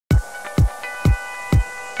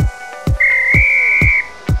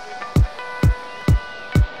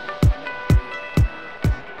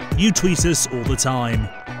You tweet us all the time.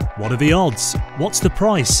 What are the odds? What's the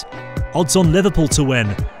price? Odds on Liverpool to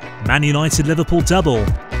win. Man United Liverpool double.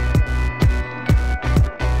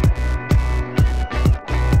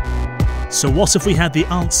 So what if we had the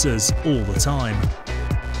answers all the time?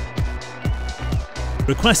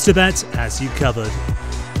 Request a Bet has you covered.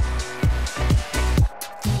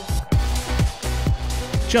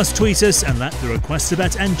 Just tweet us and let the Request a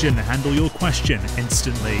Bet engine handle your question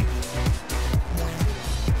instantly.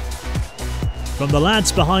 From the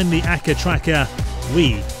lads behind the Acca Tracker,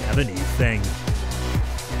 we have a new thing.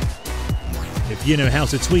 If you know how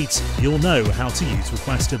to tweet, you'll know how to use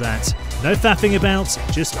Request a Bet. No faffing about,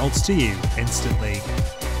 just odds to you instantly.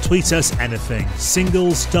 Tweet us anything,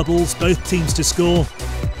 singles, doubles, both teams to score,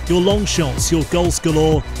 your long shots, your goals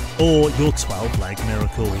galore, or your 12-leg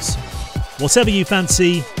miracles. Whatever you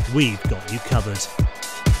fancy, we've got you covered.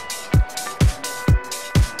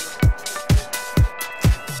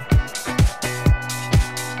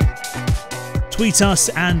 Tweet us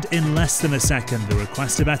and in less than a second the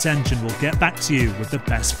Request a Bet engine will get back to you with the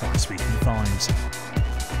best price we can find.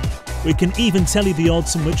 We can even tell you the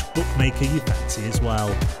odds on which bookmaker you fancy as well.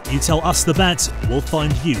 You tell us the bet, we'll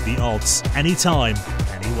find you the odds, anytime,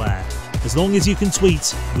 anywhere. As long as you can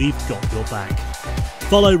tweet, we've got your back.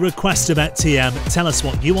 Follow Request a Bet TM, tell us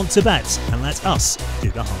what you want to bet and let us do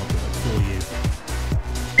the hard work.